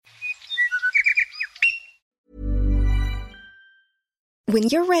When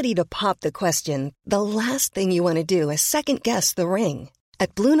you're ready to pop the question, the last thing you want to do is second-guess the ring.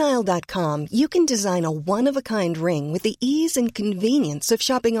 At BlueNile.com, you can design a one-of-a-kind ring with the ease and convenience of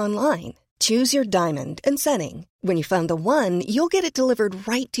shopping online. Choose your diamond and setting. When you find the one, you'll get it delivered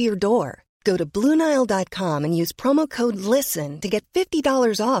right to your door. Go to BlueNile.com and use promo code LISTEN to get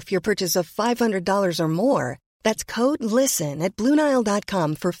 $50 off your purchase of $500 or more. That's code LISTEN at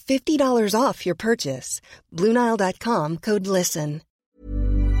BlueNile.com for $50 off your purchase. BlueNile.com, code LISTEN.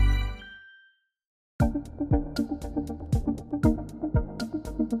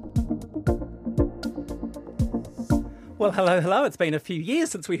 Well, hello. It's been a few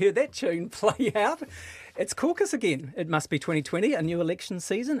years since we heard that tune play out. It's caucus again. It must be 2020, a new election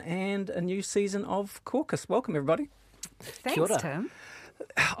season and a new season of caucus. Welcome, everybody. Thanks, Tim.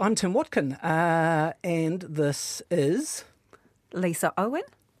 I'm Tim Watkin, and this is Lisa Owen.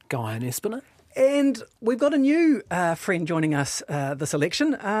 Guy and Espiner. And we've got a new friend joining us this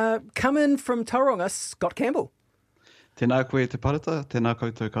election. Come in from Tauranga, Scott Campbell. Tēnā koe te parata, tēnā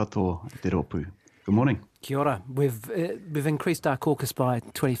koutou katoa te ropu. Good morning. Kia ora. We've increased our caucus by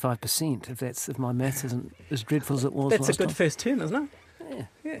 25%. If my maths isn't as dreadful as it was That's last a good time. first term, isn't it?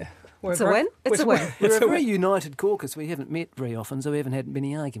 Yeah. It's a win. We're a very united caucus. We haven't met very often, so we haven't had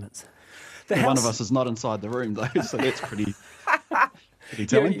many arguments. One of us is not inside the room, though, so that's pretty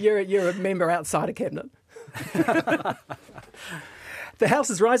telling. You're a member outside of Cabinet. The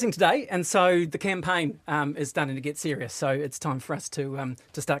House is rising today, and so the campaign is starting to get serious. So it's time for us to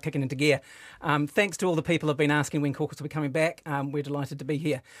start kicking into gear. Thanks to all the people who have been asking when caucus will be coming back. We're delighted to be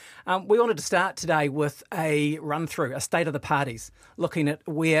here. We wanted to start today with a run-through, a state of the parties, looking at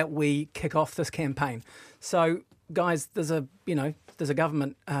where we kick off this campaign. So, guys, there's a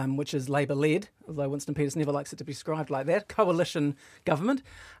government which is Labour-led, although Winston Peters never likes it to be described like that, coalition government.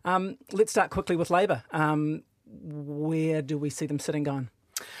 Let's start quickly with Labour. Where do we see them sitting going?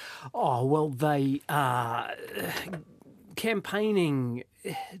 Oh, well, they are campaigning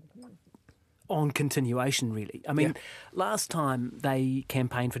on continuation, really. I mean, Last time they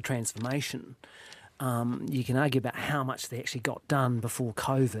campaigned for transformation. You can argue about how much they actually got done before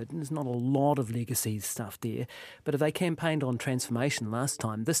COVID. There's not a lot of legacy stuff there. But if they campaigned on transformation last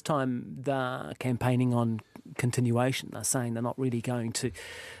time, this time they're campaigning on continuation. They're saying they're not really going to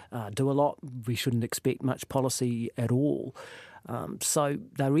do a lot. We shouldn't expect much policy at all. So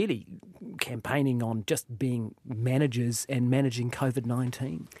they're really campaigning on just being managers and managing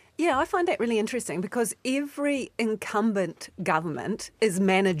COVID-19. Yeah, I find that really interesting because every incumbent government is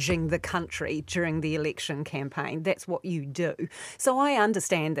managing the country during the election campaign. That's what you do. So I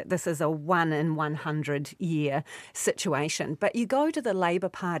understand that this is a 1 in 100 year situation. But you go to the Labour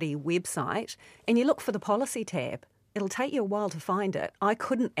Party website and you look for the policy tab. It'll take you a while to find it. I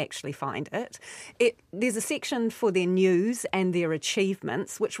couldn't actually find it. There's a section for their news and their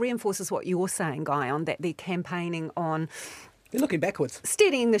achievements, which reinforces what you're saying, Guy, on that they're campaigning on. They're looking backwards.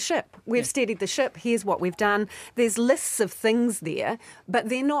 Steadying the ship. We've steadied the ship. Here's what we've done. There's lists of things there, but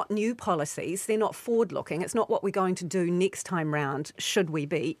they're not new policies. They're not forward-looking. It's not what we're going to do next time round should we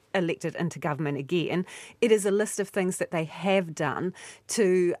be elected into government again. It is a list of things that they have done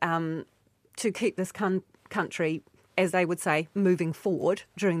to keep this country, as they would say, moving forward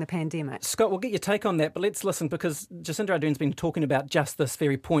during the pandemic. Scott, we'll get your take on that, but let's listen because Jacinda Ardern's been talking about just this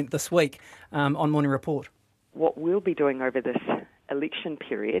very point this week on Morning Report. What we'll be doing over this election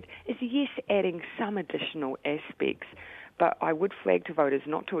period is, yes, adding some additional aspects, but I would flag to voters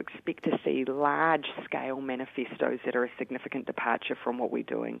not to expect to see large-scale manifestos that are a significant departure from what we're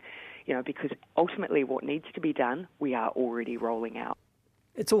doing, because ultimately what needs to be done, we are already rolling out.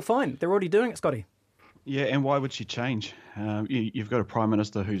 It's all fine. They're already doing it, Scotty. Yeah, and why would she change? You've got a Prime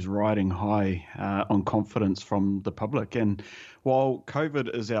Minister who's riding high on confidence from the public. And while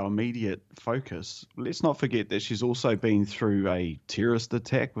COVID is our immediate focus, let's not forget that she's also been through a terrorist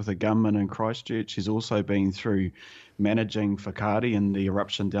attack with a gunman in Christchurch. She's also been through managing Whakaari and the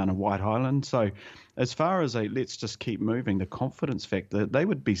eruption down in White Island. So as far as let's just keep moving, the confidence factor, they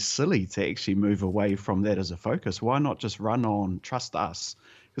would be silly to actually move away from that as a focus. Why not just run on, trust us?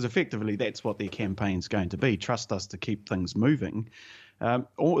 Because effectively that's what their campaign's going to be, trust us to keep things moving.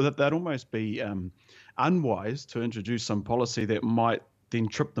 Or that'd almost be unwise to introduce some policy that might then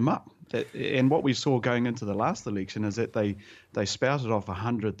trip them up. And what we saw going into the last election is that they spouted off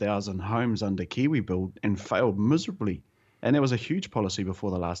 100,000 homes under Kiwi Build and failed miserably. And that was a huge policy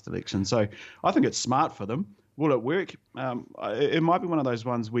before the last election. So I think it's smart for them. Will it work? It might be one of those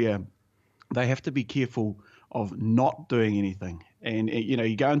ones where they have to be careful of not doing anything. And,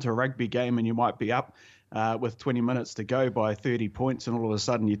 you go into a rugby game and you might be up with 20 minutes to go by 30 points and all of a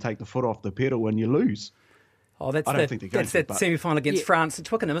sudden you take the foot off the pedal and you lose. Oh, that's I don't think they're going that's that to, but- semi-final against France at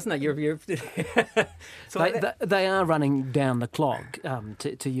Twickenham, isn't it? You're so They are running down the clock,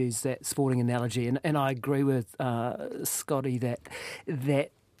 to use that sporting analogy, and I agree with Scotty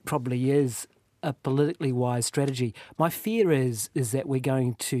that probably is a politically wise strategy. My fear is that we're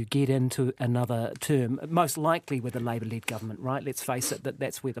going to get into another term, most likely with a Labour-led government, right? Let's face it,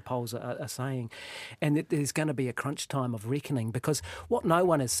 that's where the polls are saying. And that there's going to be a crunch time of reckoning, because what no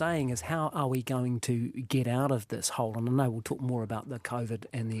one is saying is how are we going to get out of this hole? And I know we'll talk more about the COVID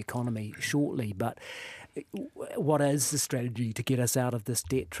and the economy shortly, but what is the strategy to get us out of this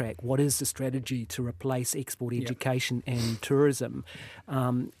debt track? What is the strategy to replace export education and tourism?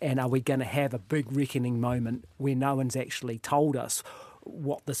 And are we going to have a big reckoning moment where no one's actually told us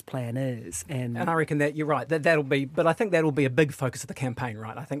what this plan is? And I reckon that you're right. But I think that'll be a big focus of the campaign,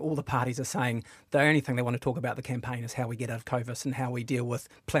 right? I think all the parties are saying the only thing they want to talk about the campaign is how we get out of COVID and how we deal with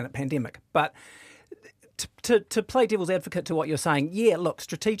planet pandemic. But to play devil's advocate to what you're saying, yeah, look,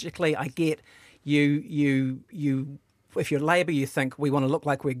 strategically, I get you. If you're Labour, you think we want to look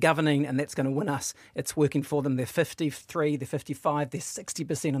like we're governing and that's going to win us. It's working for them. They're 53, they're 55, they're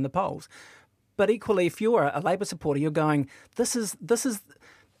 60% in the polls. But equally, if you're a Labour supporter, you're going, these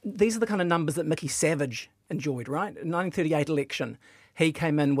are the kind of numbers that Mickey Savage enjoyed, right? In 1938 election, he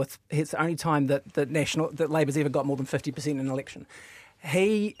came in with, it's the only time that Labour's ever got more than 50% in an election.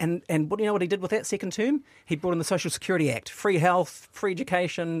 And what do you know what he did with that second term? He brought in the Social Security Act, free health, free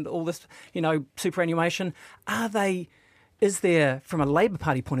education, all this, superannuation. Is there, from a Labour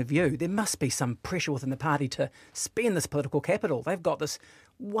Party point of view, there must be some pressure within the party to spend this political capital. They've got this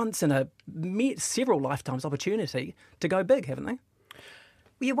once in several lifetimes opportunity to go big, haven't they?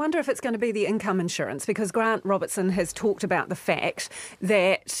 You wonder if it's going to be the income insurance, because Grant Robertson has talked about the fact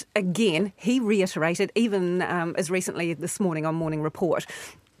that, again, he reiterated, even as recently this morning on Morning Report,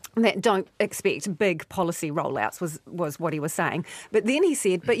 that don't expect big policy rollouts was what he was saying. But then he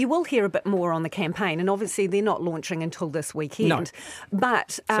said, but you will hear a bit more on the campaign, and obviously they're not launching until this weekend. No.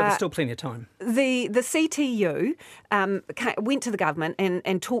 But so there's still plenty of time. The CTU went to the government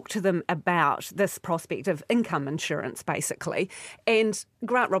and talked to them about this prospect of income insurance, basically. And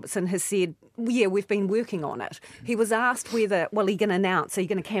Grant Robertson has said, yeah, we've been working on it. He was asked whether, are you going to announce, are you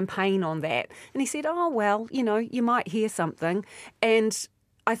going to campaign on that? And he said, you might hear something. And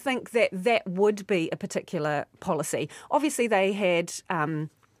I think that would be a particular policy. Obviously, they had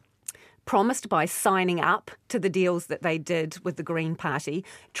promised by signing up to the deals that they did with the Green Party,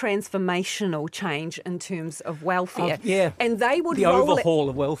 transformational change in terms of welfare. And they would the overhaul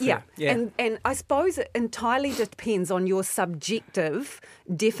of welfare. Yeah. And I suppose it entirely depends on your subjective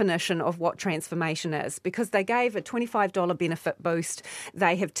definition of what transformation is, because they gave a $25 benefit boost.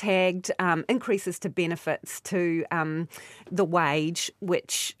 They have tagged increases to benefits to the wage,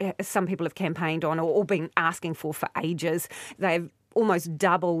 which some people have campaigned on or been asking for ages. They've almost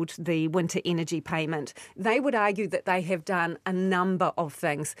doubled the winter energy payment. They would argue that they have done a number of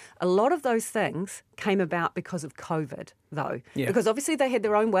things. A lot of those things came about because of COVID, though. Yeah. Because obviously they had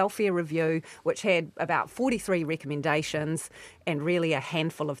their own welfare review, which had about 43 recommendations, and really a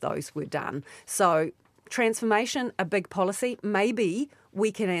handful of those were done. So transformation, a big policy. Maybe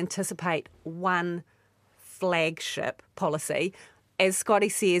we can anticipate one flagship policy, as Scotty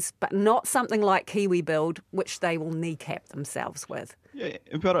says, but not something like Kiwi Build, which they will kneecap themselves with. Yeah,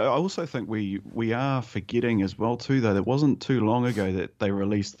 but I also think we are forgetting as well too, though, it wasn't too long ago that they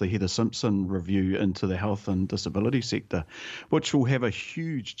released the Heather Simpson review into the health and disability sector, which will have a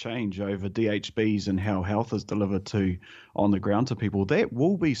huge change over DHBs and how health is delivered to on the ground to people. That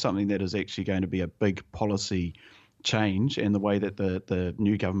will be something that is actually going to be a big policy change, and the way that the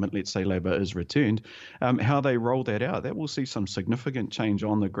new government, let's say Labour, is returned, how they roll that out, that will see some significant change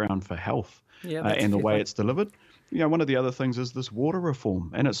on the ground for health and the way it's delivered. One of the other things is this water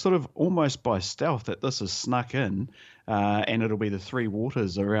reform, and it's sort of almost by stealth that this is snuck in, and it'll be the three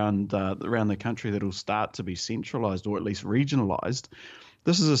waters around the country that will start to be centralised or at least regionalised.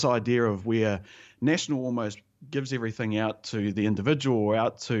 This is this idea of where National almost gives everything out to the individual or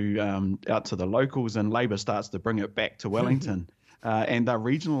out to the locals, and Labour starts to bring it back to Wellington, and they're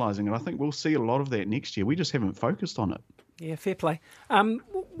regionalising it. I think we'll see a lot of that next year. We just haven't focused on it. Yeah, fair play.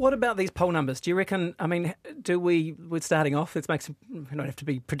 What about these poll numbers? Do you reckon, we're starting off, we don't have to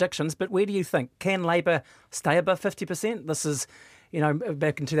be predictions, but where do you think? Can Labour stay above 50%? This is,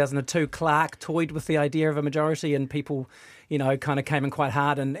 back in 2002, Clark toyed with the idea of a majority, and people, kind of came in quite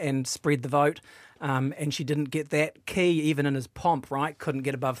hard and spread the vote. And she didn't get that. Key, even in his pomp, right, couldn't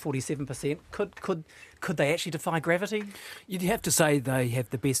get above 47%. Could they actually defy gravity? You'd have to say they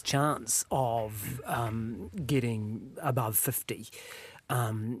have the best chance of getting above 50.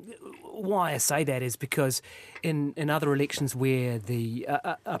 why I say that is because in other elections where the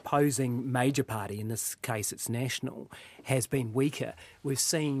opposing major party, in this case it's National, has been weaker, we've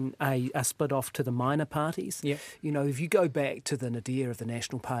seen a split off to the minor parties. Yeah. You know, if you go back to the nadir of the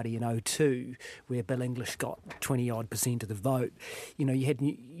National Party in 2002, where Bill English got 20-odd% of the vote, you know, you had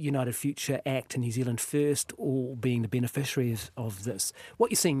United Future, ACT and New Zealand First all being the beneficiaries of this.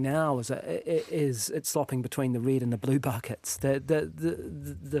 What you're seeing now is it's slopping between the red and the blue buckets.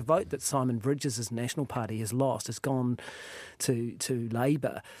 The vote that Simon Bridges' National Party has lost has gone to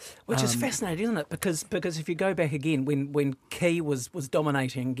Labour. Which is fascinating, isn't it? Because if you go back again, when Key was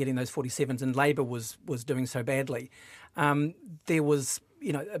dominating, getting those 47s, and Labour was doing so badly, there was,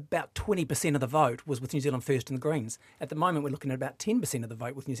 you know, about 20% of the vote was with New Zealand First and the Greens. At the moment, we're looking at about 10% of the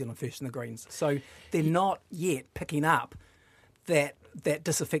vote with New Zealand First and the Greens. So they're not yet picking up that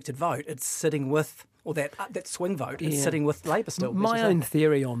disaffected vote. It's sitting with, or that swing vote, it's sitting with Labour still. My own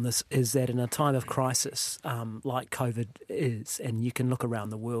theory on this is that in a time of crisis like COVID is, and you can look around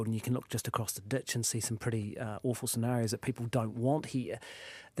the world and you can look just across the ditch and see some pretty awful scenarios that people don't want here,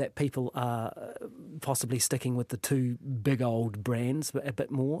 that people are possibly sticking with the two big old brands a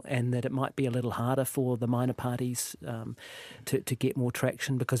bit more, and that it might be a little harder for the minor parties to get more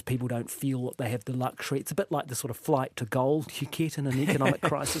traction because people don't feel that they have the luxury. It's a bit like the sort of flight to gold you get in an economic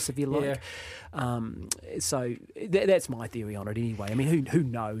crisis, if you like. Yeah. So that's my theory on it anyway. I mean, who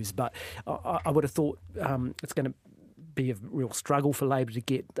knows? But I would have thought it's going to be a real struggle for Labour to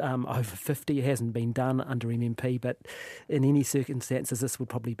get over 50. It hasn't been done under MMP, but in any circumstances, this would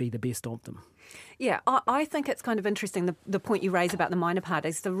probably be the best of them. Yeah, I think it's kind of interesting, the point you raise about the minor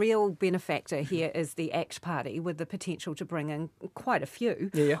parties. The real benefactor here is the ACT Party, with the potential to bring in quite a few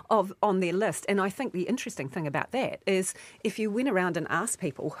on their list. And I think the interesting thing about that is if you went around and asked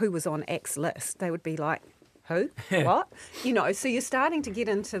people who was on ACT's list, they would be like, who? What? You know, so you're starting to get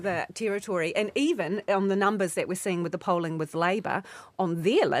into the territory, and even on the numbers that we're seeing with the polling with Labour, on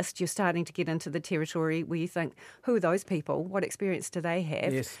their list, you're starting to get into the territory where you think, who are those people? What experience do they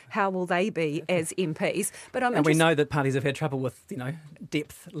have? Yes. How will they be as MPs? But and we know that parties have had trouble with, you know,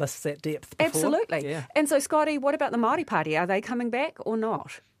 lists at depth before. Absolutely. Yeah. And so, Scotty, what about the Māori Party? Are they coming back or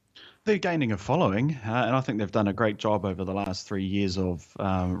not? They're gaining a following, and I think they've done a great job over the last 3 years of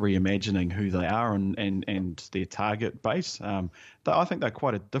reimagining who they are and their target base. I think they're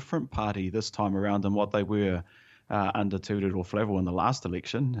quite a different party this time around than what they were under Te Reo Flavell in the last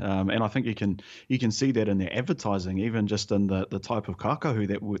election, and I think you can see that in their advertising, even just in the type of kakahu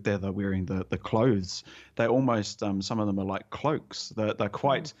that they're wearing, the clothes. They almost some of them are like cloaks. They're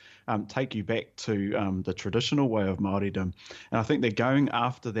quite take you back to the traditional way of Māoridom, and I think they're going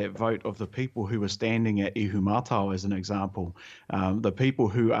after that vote of the people who were standing at Ihumātao as an example, the people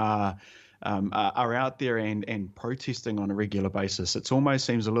who are out there and protesting on a regular basis. It almost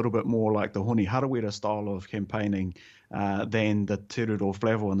seems a little bit more like the Honi Harawira style of campaigning than the Te Reo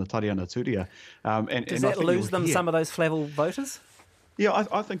Flavell and the Tariana Turia. Does that lose them some of those Flavell voters? Yeah,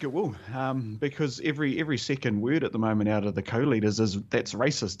 I think it will, because every second word at the moment out of the co-leaders is that's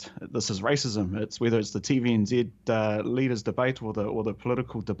racist. This is racism. It's whether it's the TVNZ leaders debate or the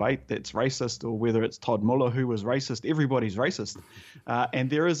political debate that's racist, or whether it's Todd Muller who was racist. Everybody's racist, and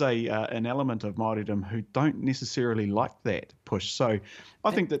there is an element of Māoridom who don't necessarily like that push. So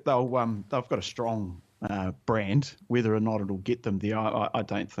I think that they've got a strong brand. Whether or not it'll get them there, I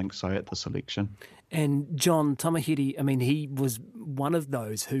don't think so at this election. And John Tamahiri, I mean, he was one of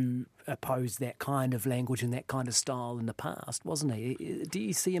those who opposed that kind of language and that kind of style in the past, wasn't he? Do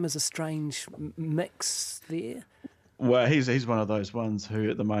you see him as a strange mix there? Well, he's one of those ones who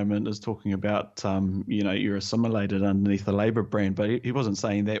at the moment is talking about, you're assimilated underneath the Labour brand, but he wasn't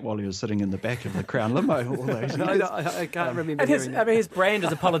saying that while he was sitting in the back of the Crown limo all those years. No, I can't remember hearing that. I mean, his brand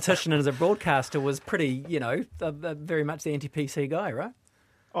as a politician and as a broadcaster was pretty, very much the anti-PC guy, right?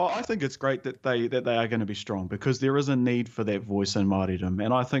 Oh, I think it's great that they are going to be strong, because there is a need for that voice in Māoridom,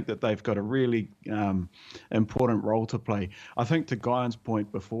 and I think that they've got a really important role to play. I think to Guyan's point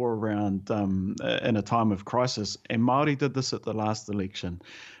before around in a time of crisis, and Māori did this at the last election,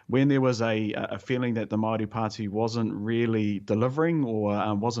 when there was a feeling that the Māori Party wasn't really delivering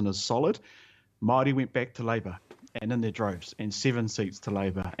or wasn't as solid, Māori went back to Labour and in their droves, and 7 seats to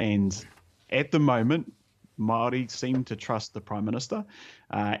Labour. And at the moment, Māori seem to trust the Prime Minister,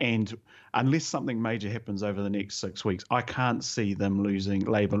 and unless something major happens over the next 6 weeks, I can't see them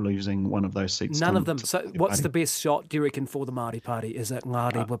Labour losing one of those seats. None of them. So what's the best shot, do you reckon, for the Māori Party? Is it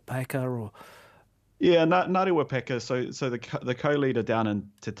Ngāti Wapaka or... Yeah, Ngāti Wapaka. So the co-leader down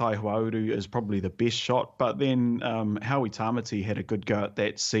in Te Taihuauru is probably the best shot, but then Howie Tamati had a good go at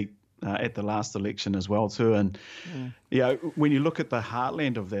that seat at the last election as well too. And when you look at the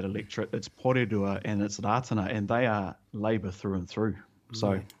heartland of that electorate, it's Porirua and it's Ratana, and they are Labour through and through.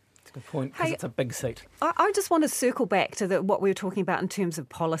 So. That's a good point, because it's a big seat. I just want to circle back to what we were talking about in terms of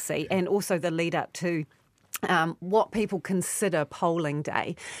policy and also the lead up to what people consider polling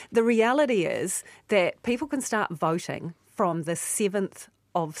day. The reality is that people can start voting from the 7th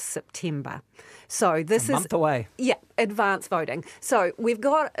of September. So this is a month away. Yeah, advance voting. So we've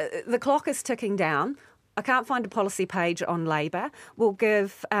got, the clock is ticking down. I can't find a policy page on Labour. We'll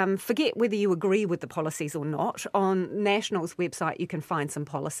give, forget whether you agree with the policies or not. On National's website, you can find some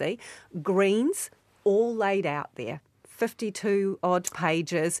policy. Greens, all laid out there. 52 odd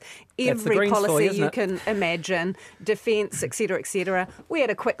pages, every policy you can imagine, defence, etc., etc. We had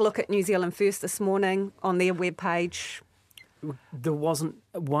a quick look at New Zealand First this morning on their webpage. There wasn't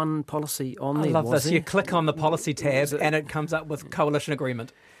one policy on there. I love this. There? You click on the policy tab and it comes up with coalition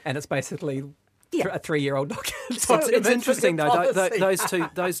agreement, and it's basically a 3-year-old document. So it's interesting though,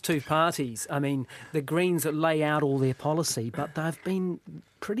 those two parties. I mean, the Greens lay out all their policy, but they've been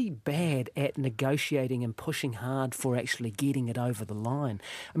pretty bad at negotiating and pushing hard for actually getting it over the line.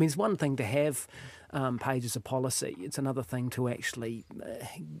 I mean, it's one thing to have pages of policy. It's another thing to actually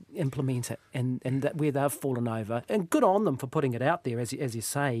implement it, and that where they've fallen over. And good on them for putting it out there, as you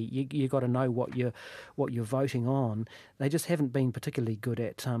say. You got to know what you're voting on. They just haven't been particularly good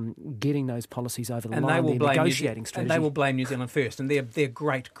at getting those policies over the line. They will blame negotiating strategy. And they will blame New Zealand First. And their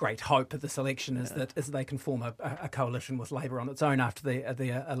great hope at this election is that they can form a coalition with Labour on its own after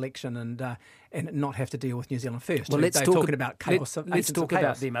the election and not have to deal with New Zealand First. Well, they're talking about chaos. Let's talk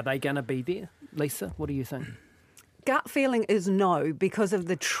about them. Are they going to be there, Lisa? What do you think? Gut feeling is no, because of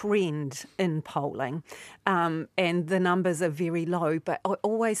the trend in polling, and the numbers are very low. But I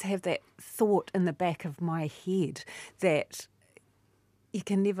always have that thought in the back of my head that you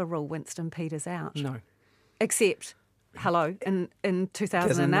can never rule Winston Peters out. No. Except, in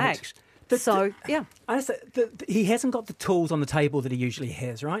 2008. Yeah. He hasn't got the tools on the table that he usually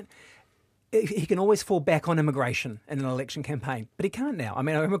has, right? He can always fall back on immigration in an election campaign, but he can't now. I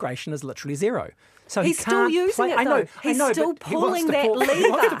mean, our immigration is literally zero. So he's still using it, though. He's still pulling that lever. He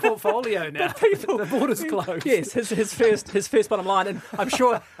wants the portfolio now. The border's closed. Yes, his first bottom line, and I'm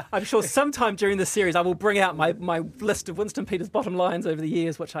sure sometime during this series I will bring out my list of Winston Peters bottom lines over the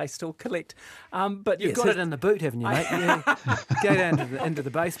years, which I still collect. But you've got it in the boot, haven't you, mate? Yeah. Go down into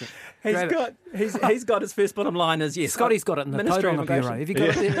the basement. He's got his first bottom line as yes. Scotty's got it in the Tauranga Bureau. Have you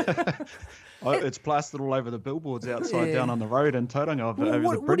got it there? It's plastered all over the billboards outside down on the road in Tauranga.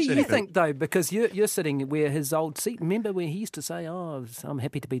 What do you think, though? Because you're sitting where his old seat. Remember where he used to say, I'm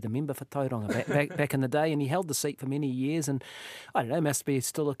happy to be the member for Tauranga back in the day, and he held the seat for many years, and I don't know, must be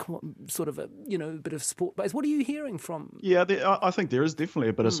still a sort of a bit of support base. What are you hearing from? Yeah, I think there is definitely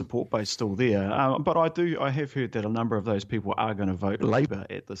a bit of support base still there, but I have heard that a number of those people are going to vote Labour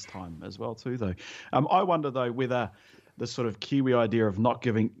at this time as well too, though. I wonder, though, whether the sort of Kiwi idea of not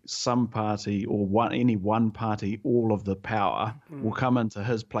giving some party or any one party all of the power will come into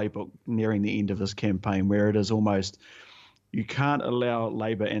his playbook nearing the end of this campaign, where it is almost, you can't allow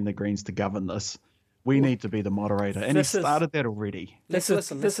Labour and the Greens to govern this. We need to be the moderator. And he started that already. This is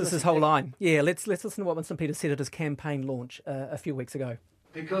his whole line. Yeah, let's listen to what Winston Peters said at his campaign launch a few weeks ago.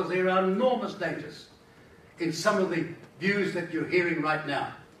 Because there are enormous dangers in some of the views that you're hearing right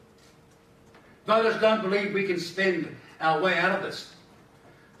now. Voters don't believe we can spend our way out of this.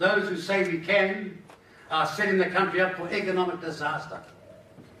 Those who say we can are setting the country up for economic disaster.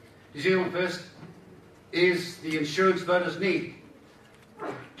 New Zealand First is the insurance voters need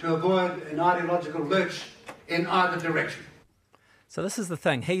to avoid an ideological lurch in either direction. So this is the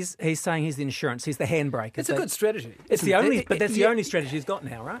thing. He's saying he's the insurance. He's the handbrake. It's a good strategy. It's the only, but that's the only strategy he's got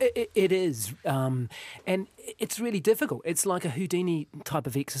now, right? It is, and it's really difficult. It's like a Houdini type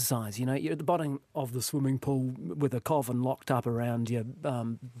of exercise. You're at the bottom of the swimming pool with a coffin locked up around your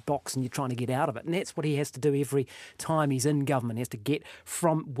box, and you're trying to get out of it. And that's what he has to do every time he's in government. He has to get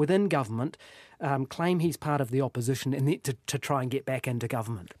from within government, claim he's part of the opposition, and then to try and get back into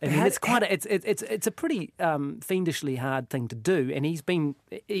government. I mean, it's a pretty fiendishly hard thing to do. And he's been.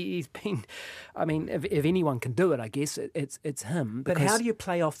 I mean, if anyone can do it, I guess it's him. But how do you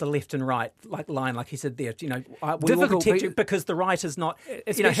play off the left and right line, like he said there? We will protect you because the right is not.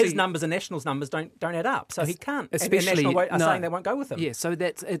 His numbers and National's numbers don't add up, so he can't. Especially and National are saying they won't go with him. Yeah, so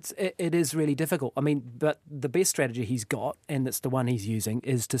it is really difficult. I mean, but the best strategy he's got, and it's the one he's using,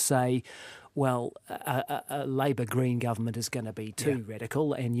 is to say, well, a Labour Green government is going to be too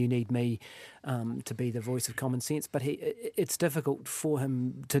radical, and you need me to be the voice of common sense. But it's difficult for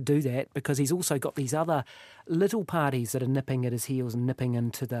him to do that because he's also got these other little parties that are nipping at his heels and nipping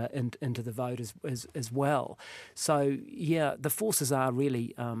into the vote as well. So yeah, the forces are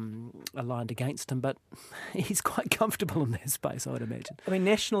really aligned against him, but he's quite comfortable in that space, I would imagine. I mean,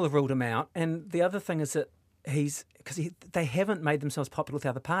 National have ruled him out, and the other thing is that they haven't made themselves popular with the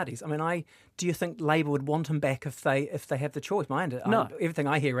other parties. I mean, do you think Labour would want him back if they have the choice? No. Everything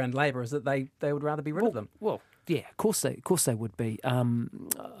I hear around Labour is that they would rather be rid of them. Well, yeah, of course they would be.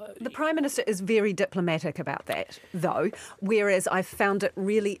 The Prime Minister is very diplomatic about that, though, whereas I found it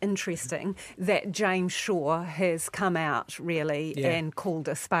really interesting that James Shaw has come out really and called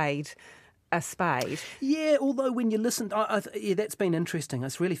a spade a spade. Yeah, although when you listen, that's been interesting.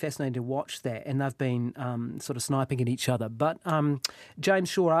 It's really fascinating to watch that, and they've been sort of sniping at each other. But James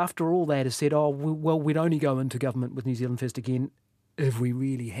Shaw, after all that, has said, we'd only go into government with New Zealand First again if we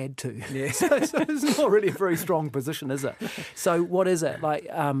really had to. Yeah. so it's not really a very strong position, is it? So what is it? Like,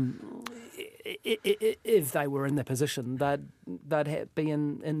 if they were in the position, they'd be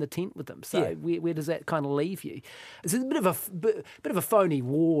in the tent with them. So where does that kind of leave you? It's a bit of a phony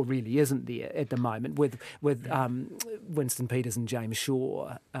war, really, isn't there, at the moment, with Winston Peters and James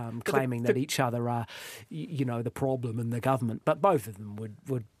Shaw claiming that each other are, the problem in the government. But both of them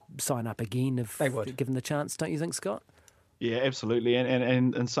would sign up again if they were given the chance, don't you think, Scott? Yeah, absolutely.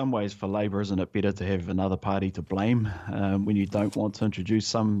 And in some ways for Labour, isn't it better to have another party to blame when you don't want to introduce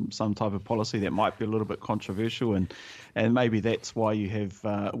some type of policy that might be a little bit controversial? And maybe that's why you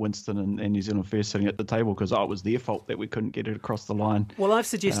have Winston and New Zealand First sitting at the table, because it was their fault that we couldn't get it across the line. Well, I've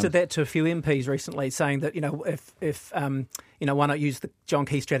suggested that to a few MPs recently, saying that, if why not use the John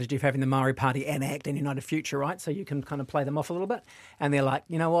Key strategy of having the Maori Party and ACT and United Future, right? So you can kind of play them off a little bit. And they're like,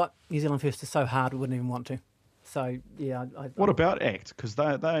 you know what, New Zealand First is so hard, we wouldn't even want to. So, yeah. What about ACT? Because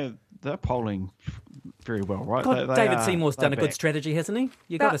they're polling very well, right? God, David Seymour's done a good strategy, hasn't he?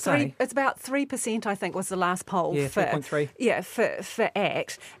 You've got to say. It's about 3%, I think, was the last poll. Yeah, 4.3. Yeah, for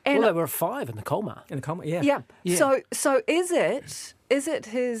ACT. And they were 5 in the Colmar. Yeah. So is it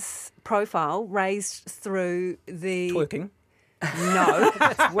his profile raised through the... Twerking? No,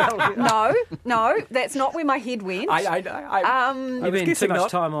 no, that's not where my head went. You've been too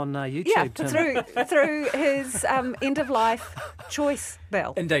much time on YouTube. Yeah, through his end of life choice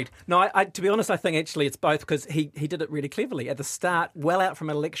bill. Indeed. No, to be honest, I think actually it's both, because he did it really cleverly at the start. Well out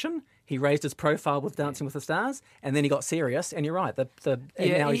from an election, he raised his profile with Dancing with the Stars, and then he got serious. And you're right.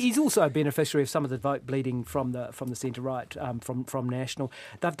 He's also a beneficiary of some of the vote bleeding from the centre right, from National.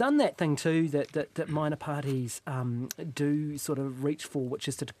 They've done that thing too that minor parties do sort of reach for, which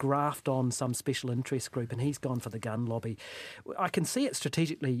is to graft on some special interest group, and he's gone for the gun lobby. I can see it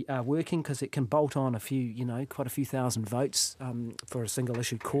strategically working, because it can bolt on quite a few thousand votes for a single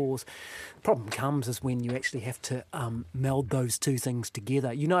issue cause. The problem comes is when you actually have to meld those two things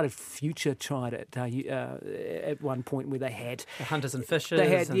together. United Future tried it at one point, where they had the Hunters and Fishers.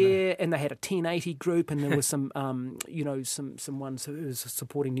 And they had a 1080 group, and there was some some ones who was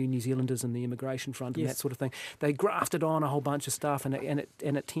supporting New Zealanders in the immigration front and that sort of thing. They grafted on a whole bunch of stuff, and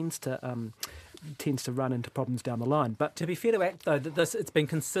it tends to run into problems down the line. But to be fair to ACT, though, it's been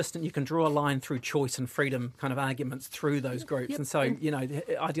consistent. You can draw a line through choice and freedom kind of arguments through those groups, and so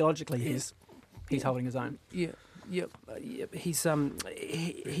ideologically he's holding his own. Yep. He's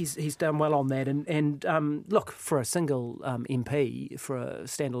done well on that, and look, for a single MP, for a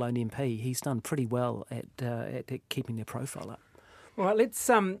standalone MP, he's done pretty well at keeping their profile up. All right, let's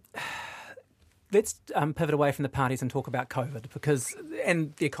pivot away from the parties and talk about COVID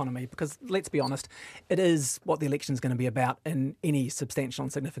and the economy, because let's be honest, it is what the election is going to be about in any substantial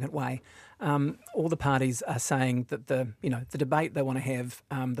and significant way. All the parties are saying that the debate they want to have,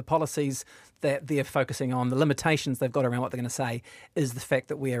 the policies that they're focusing on, the limitations they've got around what they're going to say, is the fact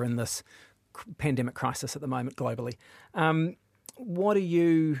that we are in this pandemic crisis at the moment globally. What do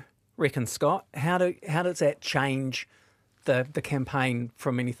you reckon, Scott? How does that change the campaign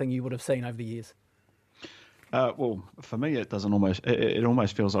from anything you would have seen over the years? Well, for me, it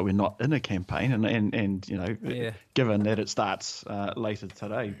almost feels like we're not in a campaign, and given that it starts later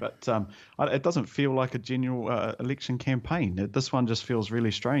today, but it doesn't feel like a general election campaign. This one just feels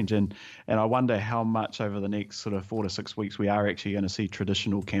really strange, and I wonder how much over the next sort of 4 to 6 weeks we are actually going to see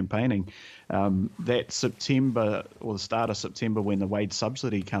traditional campaigning. That September, or the start of September, when the wage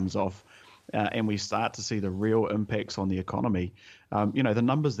subsidy comes off, and we start to see the real impacts on the economy. The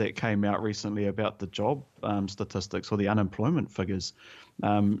numbers that came out recently about the job statistics or the unemployment figures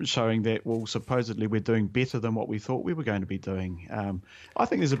showing that, well, supposedly we're doing better than what we thought we were going to be doing. I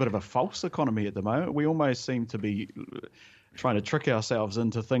think there's a bit of a false economy at the moment. We almost seem to be trying to trick ourselves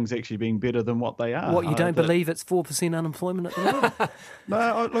into things actually being better than what they are. What, you don't believe it's 4% unemployment at the moment?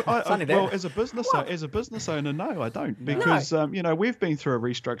 No, look, well, as a business owner, no, I don't, because we've been through a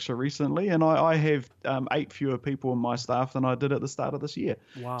restructure recently, and I have 8 fewer people in my staff than I did at the start of this year.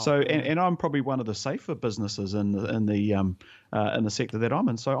 Wow. So, and I'm probably one of the safer businesses in the sector that I'm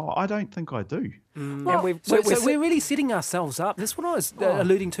in. So I don't think I do. Well, we're really setting ourselves up. That's what I was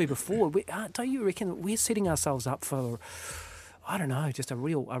alluding to before. Don't you reckon we're setting ourselves up for, I don't know, just a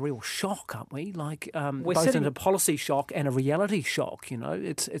real shock, aren't we? Like both in a policy shock and a reality shock.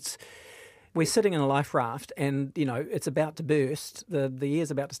 It's. We're sitting in a life raft, and it's about to burst. The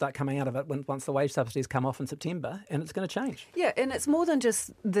air's about to start coming out of it once the wage subsidies come off in September, and it's going to change. Yeah, and it's more than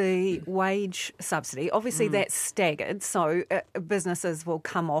just the wage subsidy. Obviously, that's staggered, so businesses will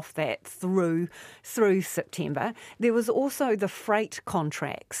come off that through September. There was also the freight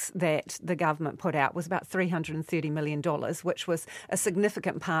contracts that the government put out, was about $330 million, which was a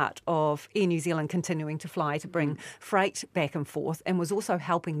significant part of Air New Zealand continuing to fly to bring freight back and forth, and was also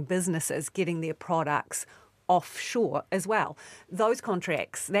helping businesses getting their products offshore as well. Those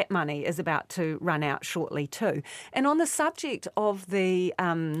contracts, that money is about to run out shortly too. And on the subject of the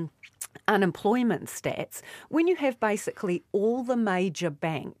unemployment stats, when you have basically all the major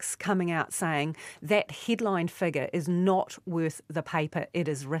banks coming out saying that headline figure is not worth the paper it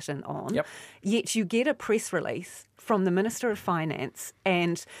is written on, yet you get a press release from the Minister of Finance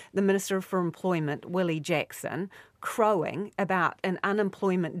and the Minister for Employment, Willie Jackson, crowing about an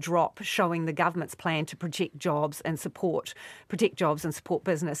unemployment drop, showing the government's plan to protect jobs and support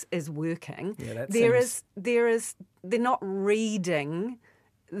business is working. Yeah, they're not reading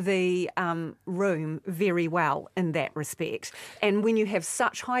the room very well in that respect. And when you have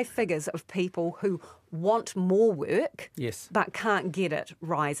such high figures of people who want more work but can't get it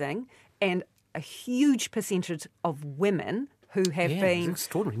rising, and a huge percentage of women who have been... It's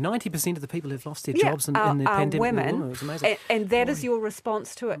extraordinary. 90% of the people who've lost their jobs in the pandemic women. It's amazing. And that is your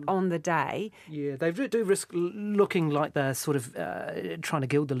response to it on the day. Yeah, they do risk looking like they're sort of trying to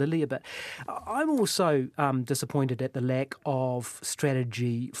gild the lily a bit. I'm also disappointed at the lack of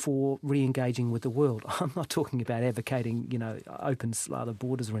strategy for re-engaging with the world. I'm not talking about advocating, open slather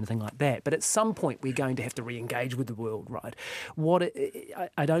borders or anything like that, but at some point we're going to have to re-engage with the world, right?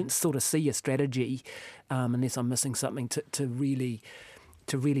 I don't sort of see a strategy, unless I'm missing something, to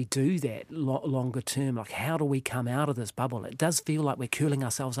really do that longer term. Like, how do we come out of this bubble? It does feel like we're curling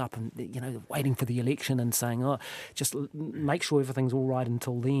ourselves up and waiting for the election and saying, just make sure everything's all right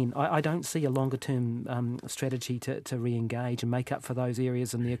until then. I don't see a longer term strategy to re-engage and make up for those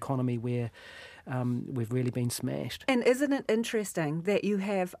areas in the economy where we've really been smashed. And isn't it interesting that you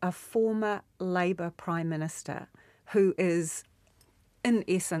have a former Labour Prime Minister who is, in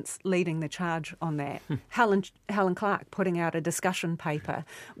essence, leading the charge on that? Helen Clark putting out a discussion paper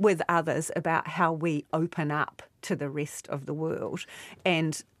with others about how we open up to the rest of the world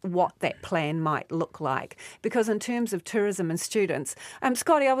and what that plan might look like. Because in terms of tourism and students,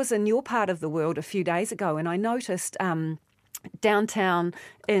 Scotty, I was in your part of the world a few days ago, and I noticed downtown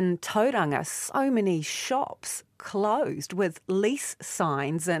in Tauranga, so many shops closed with lease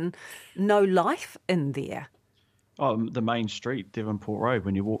signs and no life in there. The main street, Devonport Road,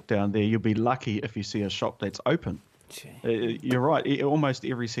 when you walk down there, you'll be lucky if you see a shop that's open. You're right. Almost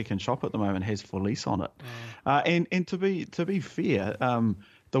every second shop at the moment has for lease on it. And to be fair,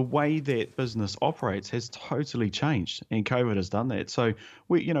 the way that business operates has totally changed, and COVID has done that. So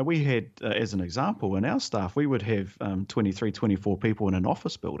we had, as an example, in our staff, we would have 23, 24 people in an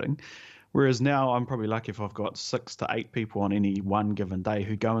office building. Whereas now I'm probably lucky if I've got 6 to 8 people on any one given day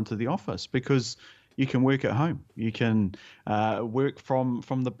who go into the office, because you can work at home. You can work from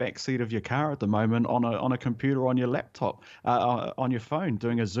the back seat of your car at the moment on a computer, on your laptop, on your phone,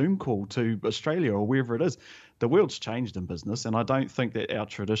 doing a Zoom call to Australia or wherever it is. The world's changed in business, and I don't think that our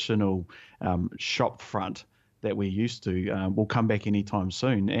traditional shop front that we're used to will come back anytime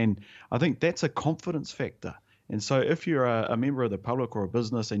soon. And I think that's a confidence factor. And so if you're a member of the public or a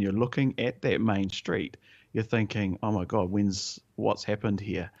business and you're looking at that main street, you're thinking, oh my God, what's happened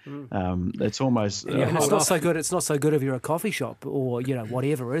here? It's almost it's not so good. It's not so good if you're a coffee shop or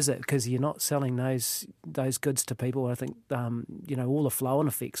whatever, is it? Because you're not selling those goods to people. I think all the flow-on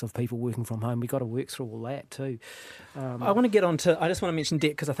effects of people working from home, we've got to work through all that too. I want to get on to. I just want to mention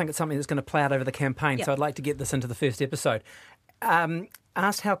debt because I think it's something that's going to play out over the campaign. Yep. So I'd like to get this into the first episode.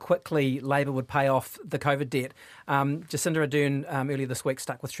 asked how quickly Labor would pay off the COVID debt. Jacinda Ardern earlier this week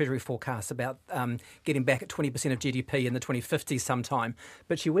stuck with Treasury forecasts about getting back at 20% of GDP in the 2050s sometime.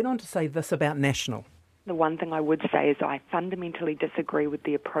 But she went on to say this about National. The one thing I would say is I fundamentally disagree with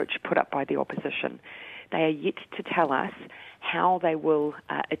the approach put up by the opposition. They are yet to tell us how they will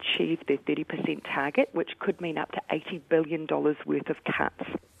achieve their 30% target, which could mean up to $80 billion worth of cuts.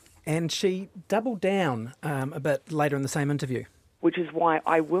 And she doubled down a bit later in the same interview. Which is why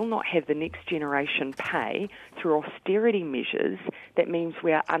I will not have the next generation pay through austerity measures. That means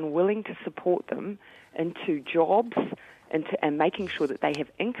we are unwilling to support them into jobs and making sure that they have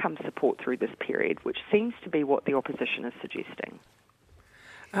income support through this period, which seems to be what the opposition is suggesting.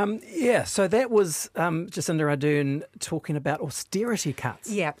 So that was Jacinda Ardern talking about austerity cuts.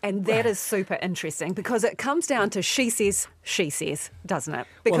 Yeah, and that is super interesting because it comes down to she says, doesn't it?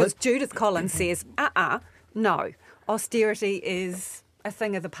 Because Judith Collins says, no, austerity is a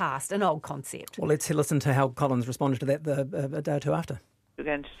thing of the past, an old concept. Well, let's listen to how Collins responded to that a day or two after. We're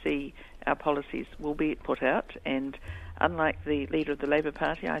going to see our policies will be put out, and unlike the leader of the Labour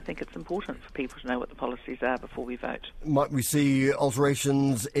Party, I think it's important for people to know what the policies are before we vote. Might we see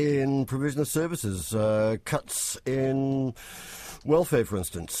alterations in provision of services, cuts in welfare, for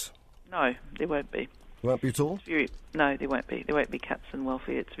instance? No, there won't be. Won't be at all? No, there won't be. There won't be cuts in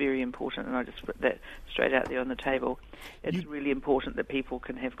welfare. It's very important, and I just put that straight out there on the table. It's really important that people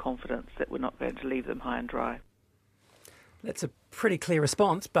can have confidence that we're not going to leave them high and dry. That's a pretty clear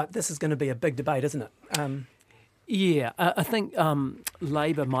response, but this is going to be a big debate, isn't it? I think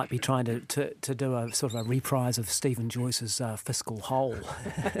Labor might be trying to do a sort of a reprise of Stephen Joyce's fiscal hole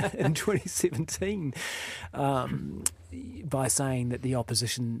in 2017 by saying that the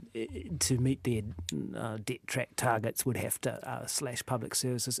opposition, to meet their debt track targets, would have to slash public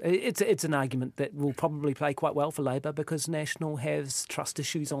services. It's an argument that will probably play quite well for Labor because National has trust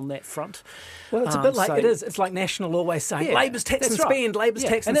issues on that front. Well, it's a bit like it is. It's like National always saying, Labor's tax and spend, Labor's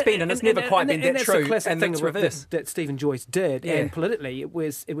tax and spend, and it's never quite been that true. And that's reverse. That Stephen Joyce did, and politically it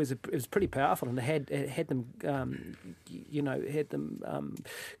was pretty powerful, and it had them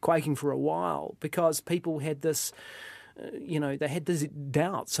quaking for a while because people had this. They had these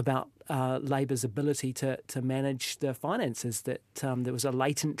doubts about Labor's ability to manage the finances. That there was a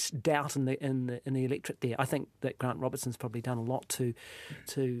latent doubt in the electorate there. I think that Grant Robertson's probably done a lot to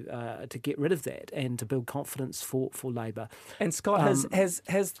get rid of that and to build confidence for Labor. And Scott has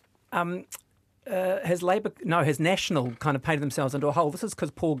National kind of painted themselves into a hole? This is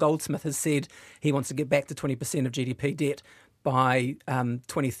because Paul Goldsmith has said he wants to get back to 20% of GDP debt by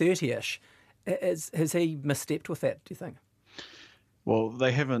 2030-ish. Has he misstepped with that, do you think? Well,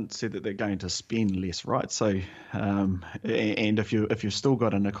 they haven't said that they're going to spend less, right? So, and if you've still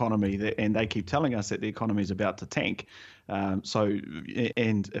got an economy and they keep telling us that the economy is about to tank,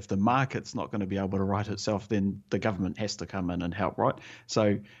 and if the market's not going to be able to right itself, then the government has to come in and help, right?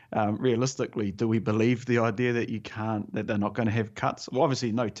 So, realistically, do we believe the idea that they're not going to have cuts? Well,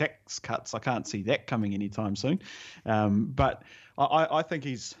 obviously, no tax cuts. I can't see that coming anytime soon, but. I think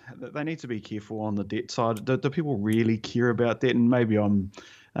they need to be careful on the debt side. Do people really care about that? And maybe I'm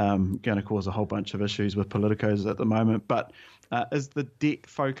going to cause a whole bunch of issues with politicos at the moment. But is the debt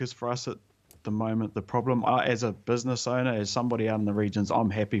focus for us at the moment the problem? As a business owner, as somebody out in the regions, I'm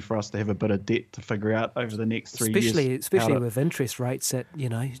happy for us to have a bit of debt to figure out over the next 3 years. Especially with interest rates at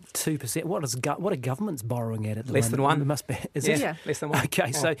 2%. What are governments borrowing at the less moment? Than one. It must be. Yeah, less than one.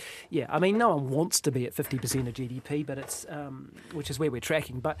 Okay, so no one wants to be at 50% of GDP, but it's which is where we're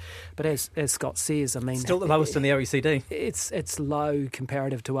tracking. But as Scott says, still the lowest in the OECD. It's low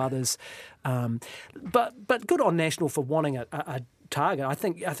comparative to others, but good on National for wanting a target. I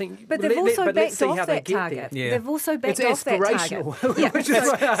think. But they've also backed off that target. Yeah. They've also backed off that target.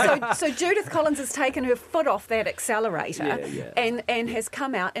 So Judith Collins has taken her foot off that accelerator and has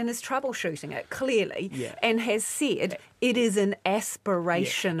come out and is troubleshooting it clearly and has said it is an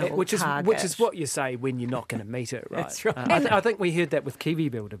aspirational target. Which is what you say when you're not going to meet it, right? That's right. I think we heard that with Kiwi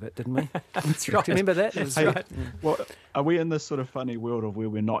Build a bit, didn't we? That's right. Do you remember that? That's right. Well, are we in this sort of funny world of where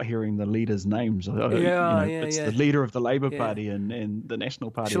we're not hearing the leaders' names? It's the leader of the Labour Party and the National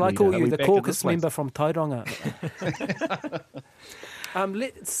Party. Shall I call you the caucus member from Tauranga?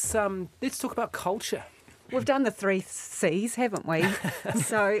 Let's talk about culture. We've done the 3 C's, haven't we?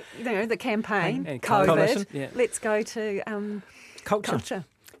 So, the campaign, and COVID. Yeah. Let's go to culture.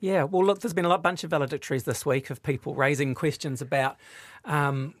 Yeah, well, look, there's been a bunch of valedictories this week of people raising questions about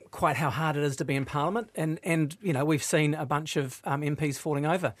quite how hard it is to be in Parliament. And we've seen a bunch of MPs falling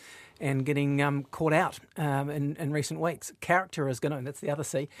over and getting caught out in recent weeks. Character is going to, that's the other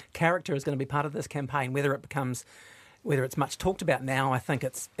C, character is going to be part of this campaign, whether it becomes whether it's much talked about now, I think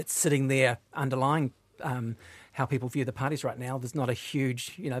it's sitting there underlying how people view the parties right now. There's not a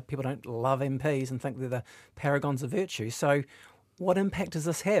huge, people don't love MPs and think they're the paragons of virtue. So what impact does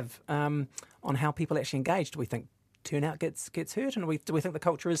this have on how people actually engage? Do we think turnout gets hurt, and do we think the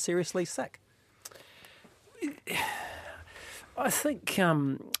culture is seriously sick? I think,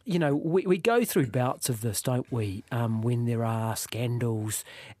 we go through bouts of this, don't we, when there are scandals,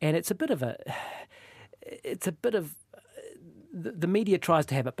 and it's a bit of the media tries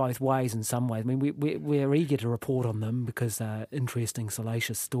to have it both ways in some ways. I mean, we're eager to report on them because they're interesting,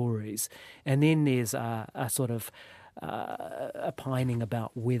 salacious stories. And then there's a sort of a pining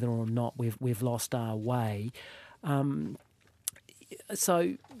about whether or not we've lost our way.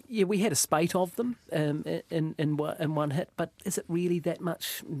 So, yeah, we had a spate of them in one hit, but is it really that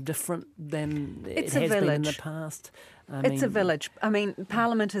much different than it has been in the past? It's a village. I mean,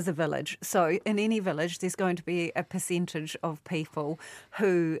 Parliament is a village. So in any village, there's going to be a percentage of people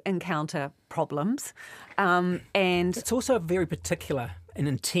who encounter problems. And it's also a very particular and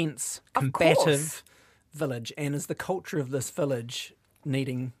intense, combative village. And is the culture of this village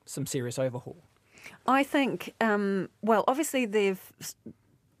needing some serious overhaul? I think, obviously they've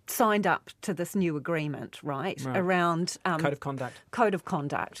signed up to this new agreement, right. Around Code of Conduct. Code of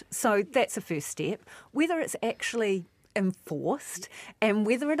Conduct. So that's a first step. Whether it's actually enforced and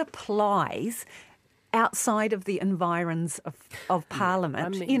whether it applies outside of the environs of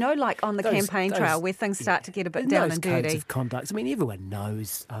Parliament, like on the campaign trail where things start to get a bit down and dirty. Codes of conduct, I mean, everyone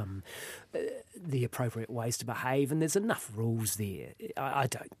knows the appropriate ways to behave, and there's enough rules there. I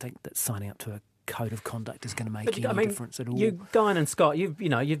don't think that signing up to a code of conduct is going to make any difference at all. You, Guyon and Scott, you've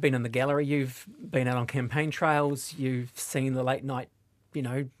been in the gallery, you've been out on campaign trails, you've seen the late night,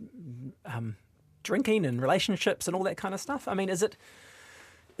 drinking and relationships and all that kind of stuff. I mean, is it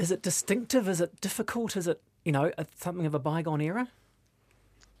distinctive? Is it difficult? Is it something of a bygone era?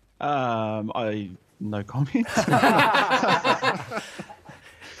 No comment.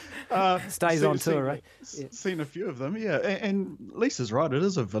 Stays on tour, right? Seen a few of them, yeah. And Lisa's right, it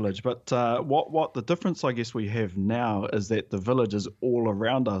is a village. But what the difference, I guess, we have now is that the village is all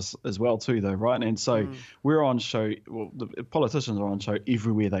around us as well, too, though, right? And so we're on show. Well, the politicians are on show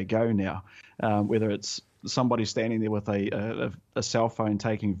everywhere they go now, whether it's somebody standing there with a cell phone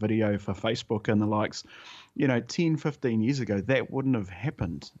taking video for Facebook and the likes. 10, 15 years ago, that wouldn't have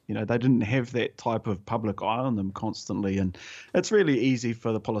happened. They didn't have that type of public eye on them constantly. And it's really easy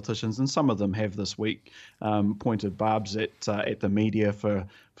for the politicians, and some of them have this week pointed barbs at the media for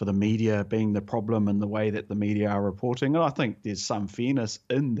the media being the problem and the way that the media are reporting. And I think there's some fairness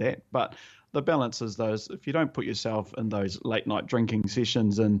in that. But the balance is if you don't put yourself in those late night drinking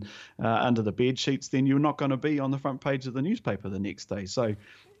sessions and under the bed sheets, then you're not going to be on the front page of the newspaper the next day. So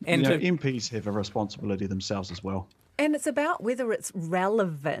MPs have a responsibility themselves as well. And it's about whether it's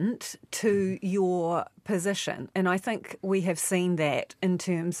relevant to your position. And I think we have seen that in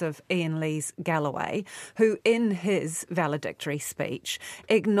terms of Ian Lees-Galloway, who in his valedictory speech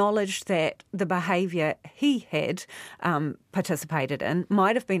acknowledged that the behaviour he had participated in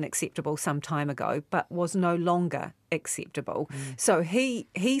might have been acceptable some time ago, but was no longer acceptable. So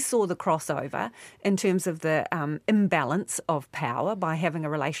he saw the crossover in terms of the imbalance of power by having a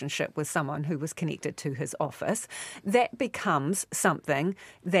relationship with someone who was connected to his office. That becomes something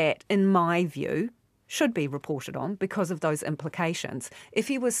that, in my view, should be reported on because of those implications. If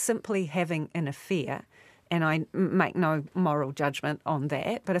he was simply having an affair, and I make no moral judgment on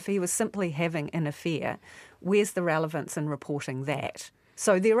that, but if he was simply having an affair, where's the relevance in reporting that?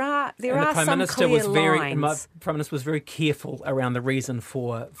 So there are some clear lines. The Prime Minister was very careful around the reason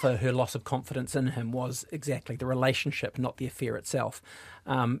for her loss of confidence in him was exactly the relationship, not the affair itself.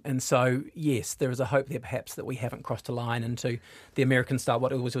 And so, yes, there is a hope there perhaps that we haven't crossed a line into the American style,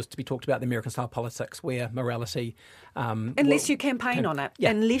 what always was to be talked about, the American style politics, where morality... unless you campaign on it. Yeah.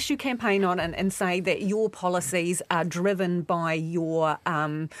 Unless you campaign on it and say that your policies are driven by your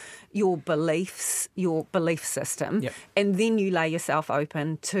beliefs, your belief system, and then you lay yourself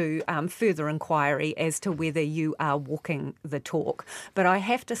open to further inquiry as to whether you are walking the talk. But I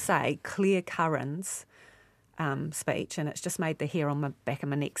have to say, Claire Curran's speech, and it's just made the hair on the back of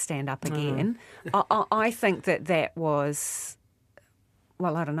my neck stand up again. I think that was,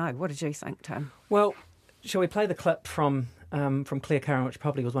 well, I don't know. What did you think, Tim? Well, shall we play the clip from Claire Curran, which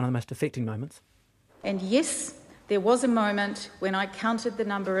probably was one of the most affecting moments? And yes, there was a moment when I counted the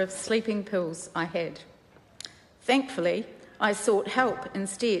number of sleeping pills I had. Thankfully, I sought help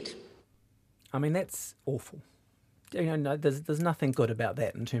instead. I mean, that's awful. There's nothing good about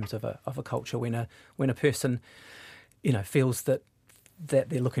that in terms of a culture when a person, feels that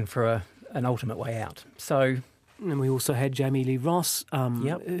they're looking for an ultimate way out. So, And we also had Jamie Lee Ross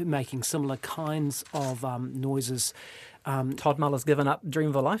making similar kinds of noises. Todd Muller's given up Dream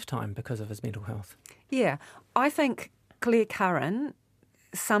of a Lifetime because of his mental health. Yeah, I think Claire Curran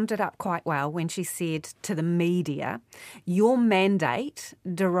summed it up quite well when she said to the media, your mandate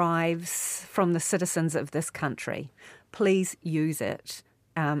derives from the citizens of this country. Please use it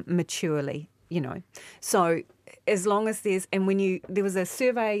maturely, So as long as there was a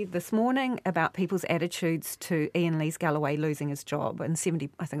survey this morning about people's attitudes to Ian Lees-Galloway losing his job, and I think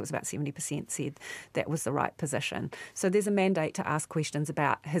it was about 70% said that was the right position. So there's a mandate to ask questions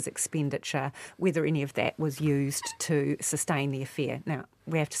about his expenditure, whether any of that was used to sustain the affair. Now,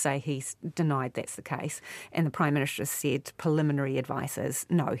 we have to say he's denied that's the case, and the Prime Minister said preliminary advice is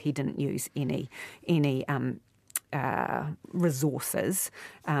no, he didn't use any resources,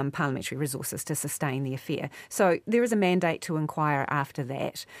 parliamentary resources to sustain the affair. So there is a mandate to inquire after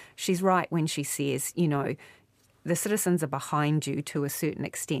that. She's right when she says, the citizens are behind you to a certain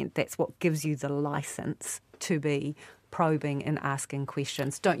extent. That's what gives you the licence to be probing and asking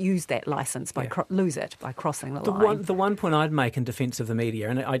questions. Don't use that licence lose it by crossing the line. The one point I'd make in defence of the media,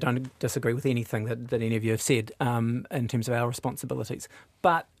 and I don't disagree with anything that any of you have said in terms of our responsibilities,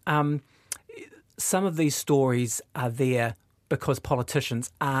 but some of these stories are there because politicians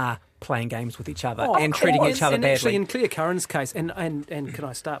are playing games with each other and treating each other badly. Actually, in Claire Curran's case, and can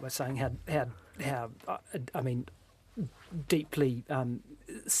I start by saying how deeply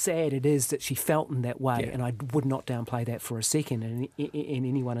sad it is that she felt in that way, and I would not downplay that for a second. And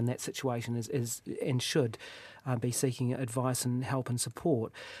anyone in that situation is and should be seeking advice and help and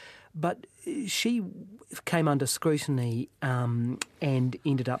support. But she came under scrutiny and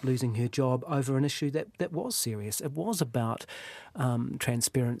ended up losing her job over an issue that was serious. It was about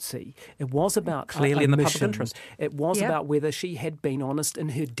transparency. It was about clearly in the public interest. It was about whether she had been honest in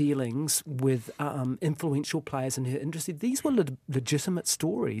her dealings with influential players in her industry. These were legitimate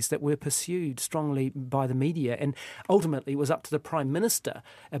stories that were pursued strongly by the media, and ultimately it was up to the Prime Minister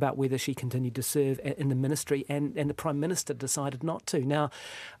about whether she continued to serve in the ministry, and the Prime Minister decided not to. Now,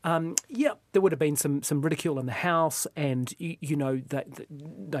 there would have been some ridicule in the House, and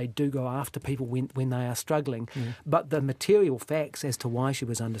they do go after people when they are struggling. But the material facts as to why she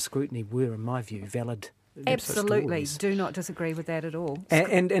was under scrutiny were, in my view, valid. Absolutely, stories. do not disagree with that at all.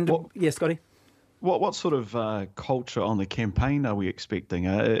 Scotty. What sort of culture on the campaign are we expecting?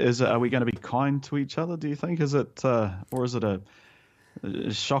 Are we going to be kind to each other? Do you think? Is it or is it a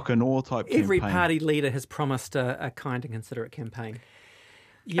shock and awe type campaign? Every party leader has promised a kind and considerate campaign.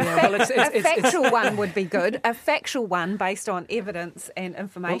 Yeah, a factual one would be good. A factual one based on evidence and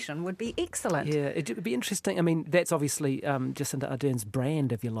information would be excellent. Yeah, it would be interesting. I mean, that's obviously Jacinda Ardern's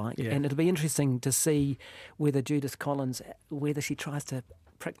brand, if you like. Yeah. And it'll be interesting to see whether Judith Collins, whether she tries to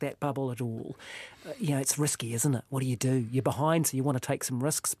prick that bubble at all. It's risky, isn't it? What do? You're behind, so you want to take some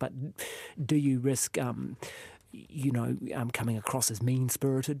risks, but do you risk coming across as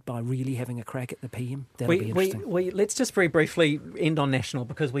mean-spirited by really having a crack at the PM? That'll be interesting. Let's just very briefly end on national,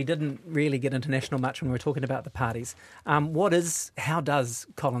 because we didn't really get into national much when we were talking about the parties. How does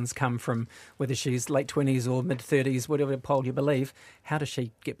Collins come from, whether she's late 20s or mid-30s, whatever poll you believe, how does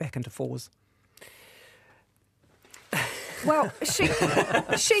she get back into fours? Well,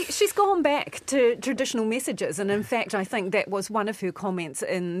 she's gone back to traditional messages, and in fact I think that was one of her comments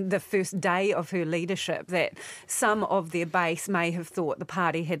in the first day of her leadership, that some of their base may have thought the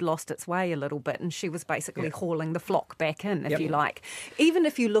party had lost its way a little bit, and she was basically hauling the flock back in, if you like. Even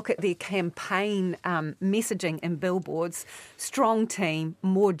if you look at their campaign messaging and billboards, strong team,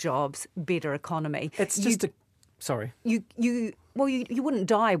 more jobs, better economy. It's just Sorry. You wouldn't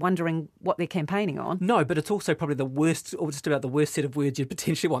die wondering what they're campaigning on. No, but it's also probably the worst, or just about the worst set of words you'd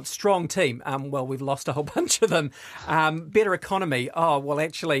potentially want. Strong team. We've lost a whole bunch of them. Better economy.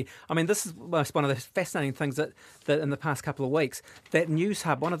 Actually, I mean, this is one of the fascinating things that in the past couple of weeks, that News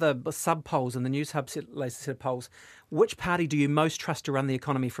Hub, one of the sub-polls in the News Hub latest set of polls, which party do you most trust to run the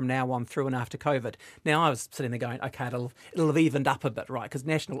economy from now on through and after COVID? Now, I was sitting there going, okay, it'll have evened up a bit, right? Because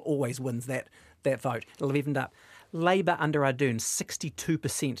National always wins that vote. It'll have evened up. Labour under Ardern,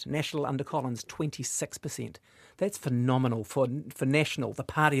 62%. National under Collins, 26%. That's phenomenal for National, the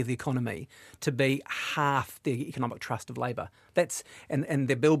party of the economy, to be half the economic trust of Labour. And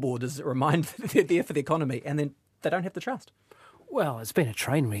their billboard is a reminder that they're there for the economy, and then they don't have the trust. Well, it's been a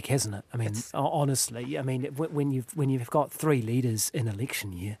train wreck, hasn't it? I mean, honestly, when you've got three leaders in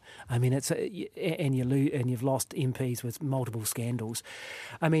election year, I mean, and you've lost MPs with multiple scandals.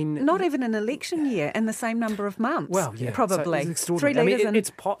 I mean, not even an election year in the same number of months. Well, yeah, probably so three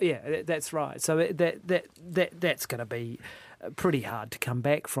leaders. that's right. So that's going to be pretty hard to come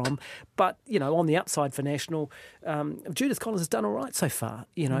back from. But, on the upside for National, Judith Collins has done all right so far.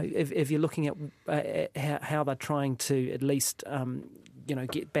 If you're looking at how they're trying to at least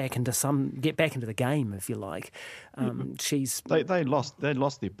get back into the game, if you like. She's they lost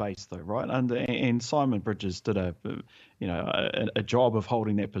their base though, right? And Simon Bridges did a job of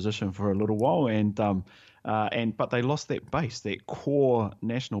holding that position for a little while, but they lost that base, that core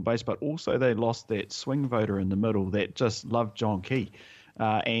National base, but also they lost that swing voter in the middle that just loved John Key.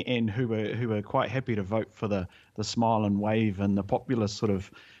 And who were quite happy to vote for the smile and wave and the populist sort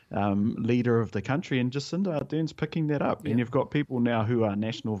of leader of the country, and Jacinda Ardern's picking that up. And you've got people now who are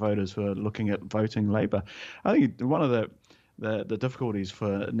National voters who are looking at voting Labour. I think one of the difficulties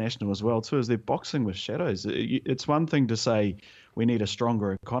for National as well too is they're boxing with shadows. It's one thing to say we need a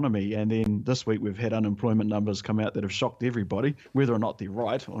stronger economy, and then this week we've had unemployment numbers come out that have shocked everybody, whether or not they're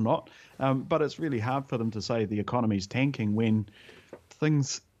right or not. But it's really hard for them to say the economy's tanking when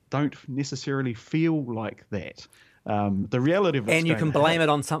things don't necessarily feel like that. The reality of it, and you can blame it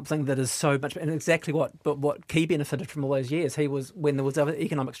on something that is so much, and exactly what Key benefited from all those years. He was, when there was other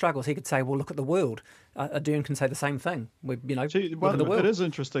economic struggles, he could say, "Well, look at the world." Ardern can say the same thing. Look at the world. It is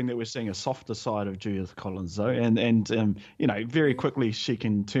interesting that we're seeing a softer side of Judith Collins, though, and very quickly she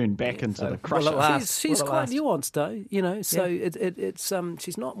can turn back into the crusher. She's quite nuanced, though. So it's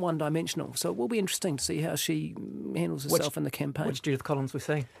she's not one-dimensional. So it will be interesting to see how she handles herself in the campaign. Which Judith Collins we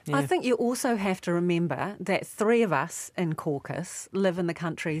see. Yeah. I think you also have to remember that three of us in caucus live in the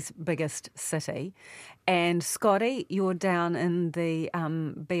country's biggest city. And Scotty, you're down in the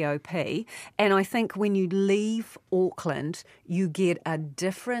BOP. And I think when you leave Auckland, you get a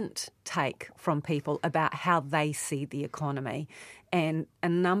different take from people about how they see the economy. And a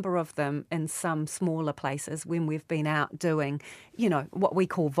number of them in some smaller places, when we've been out doing, what we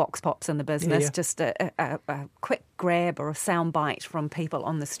call vox pops in the business, just a quick grab or a sound bite from people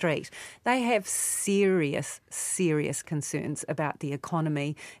on the street, they have serious, serious concerns about the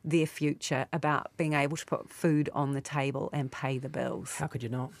economy, their future, about being able to put food on the table and pay the bills. How could you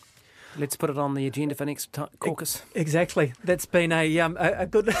not? Let's put it on the agenda for next caucus. Exactly. That's been a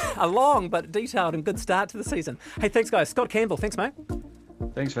good, a long but detailed and good start to the season. Hey, thanks, guys. Scott Campbell, thanks, mate.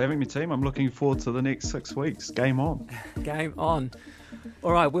 Thanks for having me, team. I'm looking forward to the next 6 weeks. Game on. Game on.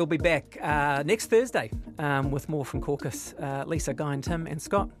 All right, we'll be back next Thursday with more from Caucus. Lisa, Guy and Tim and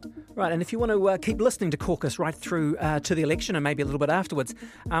Scott. Right, and if you want to keep listening to Caucus right through to the election and maybe a little bit afterwards,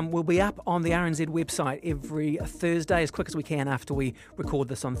 we'll be up on the RNZ website every Thursday as quick as we can after we record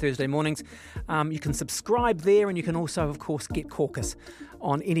this on Thursday mornings. You can subscribe there, and you can also, of course, get Caucus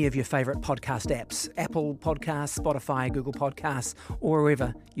on any of your favourite podcast apps, Apple Podcasts, Spotify, Google Podcasts, or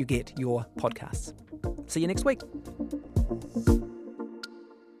wherever you get your podcasts. See you next week.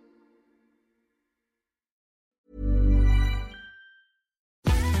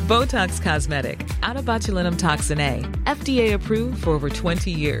 Botox Cosmetic, out of botulinum toxin A, FDA approved for over 20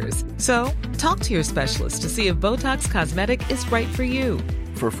 years. So, talk to your specialist to see if Botox Cosmetic is right for you.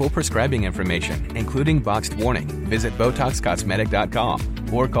 For full prescribing information, including boxed warning, visit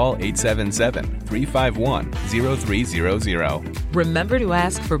BotoxCosmetic.com or call 877-351-0300. Remember to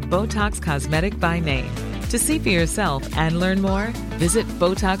ask for Botox Cosmetic by name. To see for yourself and learn more, visit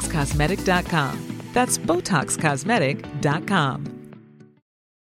BotoxCosmetic.com. That's BotoxCosmetic.com.